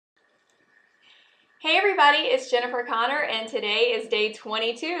Hey everybody, it's Jennifer Connor and today is day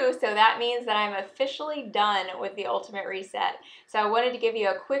 22, so that means that I'm officially done with the Ultimate Reset. So I wanted to give you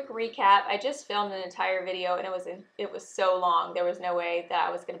a quick recap. I just filmed an entire video and it was so long. There was no way that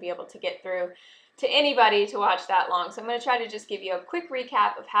I was going to be able to get through to anybody to watch that long. So I'm going to try to just give you a quick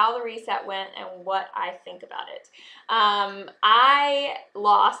recap of how the reset went and what I think about it. I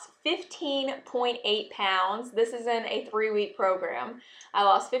lost 15.8 pounds. This is in a 3-week program. I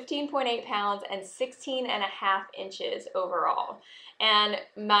lost 15.8 pounds and 16.5 inches overall. And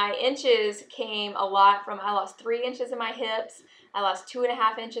my inches came a lot from, I lost 3 inches in my hips, I lost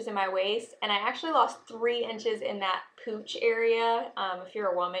 2.5 inches in my waist, and I actually lost 3 inches in that pooch area. If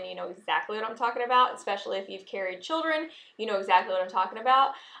you're a woman, you know exactly what I'm talking about, especially if you've carried children, you know exactly what I'm talking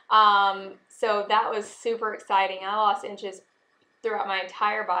about. So that was super exciting. I lost inches throughout my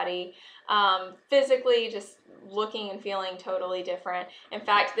entire body. Physically, just looking and feeling totally different. In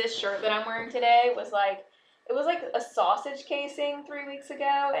fact, this shirt that I'm wearing today was like, it was like a sausage casing 3 weeks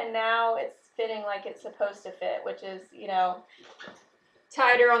ago, and now it's fitting like it's supposed to fit, which is, you know,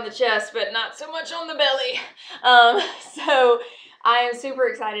 tighter on the chest, but not so much on the belly. So I am super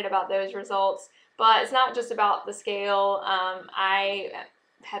excited about those results, but it's not just about the scale. I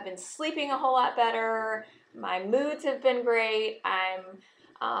have been sleeping a whole lot better. My moods have been great.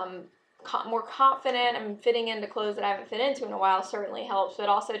 I'm more confident. I'm fitting into clothes that I haven't fit into in a while certainly helps, but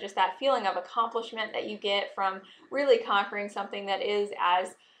also just that feeling of accomplishment that you get from really conquering something that is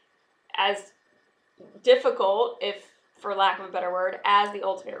as difficult, if for lack of a better word, as the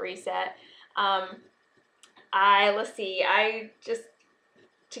Ultimate Reset. Let's see,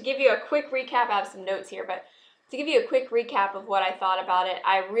 to give you a quick recap, I have some notes here, but to give you a quick recap of what I thought about it,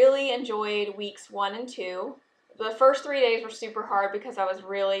 I really enjoyed weeks 1 and 2. The first 3 days were super hard because I was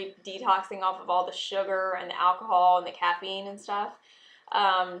really detoxing off of all the sugar and the alcohol and the caffeine and stuff.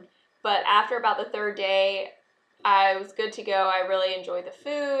 But after about the 3rd day, I was good to go. I really enjoyed the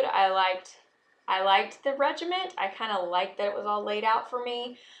food. I liked the regiment. I kind of liked that it was all laid out for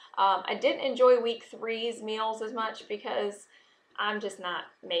me. I didn't enjoy week 3's meals as much because I'm just not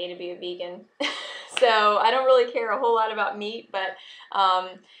made to be a vegan. So I don't really care a whole lot about meat, but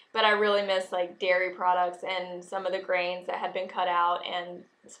I really miss like dairy products and some of the grains that had been cut out, and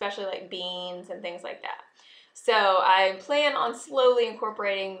especially like beans and things like that. So I plan on slowly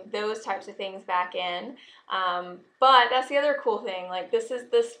incorporating those types of things back in. But that's the other cool thing. Like, this is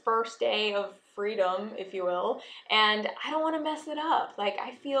this first day of freedom, if you will, and I don't want to mess it up. Like,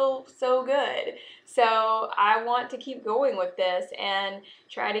 I feel so good. So I want to keep going with this and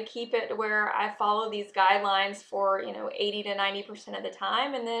try to keep it where I follow these guidelines for, 80 to 90% of the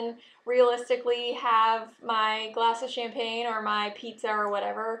time, and then realistically have my glass of champagne or my pizza or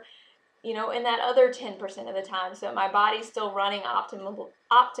whatever, in that other 10% of the time, so my body's still running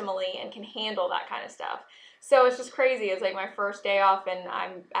optimally and can handle that kind of stuff. So it's just crazy. It's like my first day off, and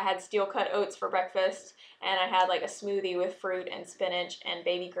I had steel cut oats for breakfast, and I had like a smoothie with fruit and spinach and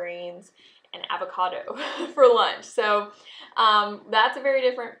baby greens and avocado for lunch. So that's a very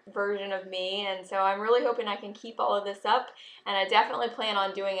different version of me, and so I'm really hoping I can keep all of this up, and I definitely plan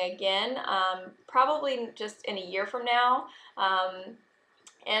on doing it again, probably just in a year from now.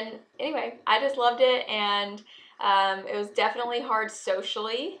 And anyway, I just loved it, and it was definitely hard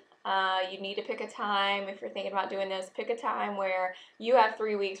socially. You need to pick a time. If you're thinking about doing this, pick a time where you have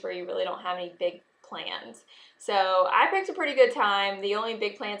 3 weeks where you really don't have any big plans. So I picked a pretty good time. The only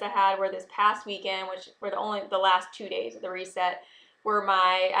big plans I had were this past weekend, which were the last 2 days of the reset, were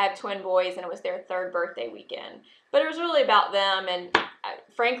I have twin boys, and it was their 3rd birthday weekend. But it was really about them, and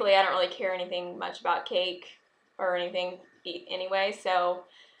frankly, I don't really care anything much about cake or anything anyway,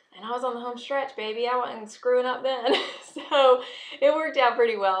 and I was on the home stretch, baby. I wasn't screwing up then. So it worked out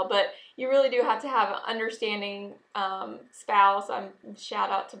pretty well, but you really do have to have an understanding spouse. Shout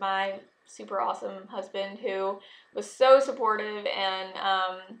out to my super awesome husband, who was so supportive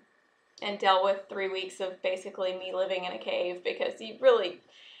and dealt with 3 weeks of basically me living in a cave, because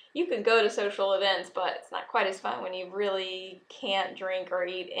you can go to social events, but it's not quite as fun when you really can't drink or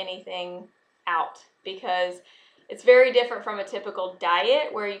eat anything out, because it's very different from a typical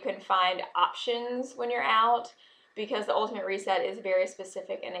diet where you can find options when you're out, because the Ultimate Reset is very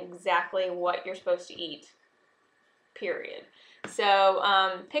specific in exactly what you're supposed to eat, period. So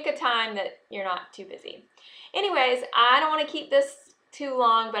pick a time that you're not too busy. Anyways, I don't want to keep this too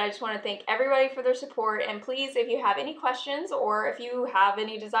long, but I just want to thank everybody for their support, and please, if you have any questions or if you have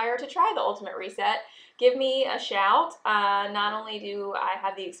any desire to try the Ultimate Reset, give me a shout. Not only do I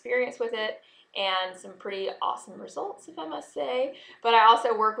have the experience with it and some pretty awesome results, if I must say. But I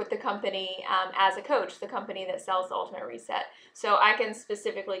also work with the company as a coach, the company that sells the Ultimate Reset. So I can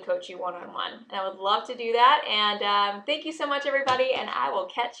specifically coach you one-on-one. And I would love to do that. And thank you so much, everybody, and I will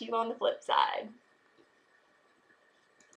catch you on the flip side.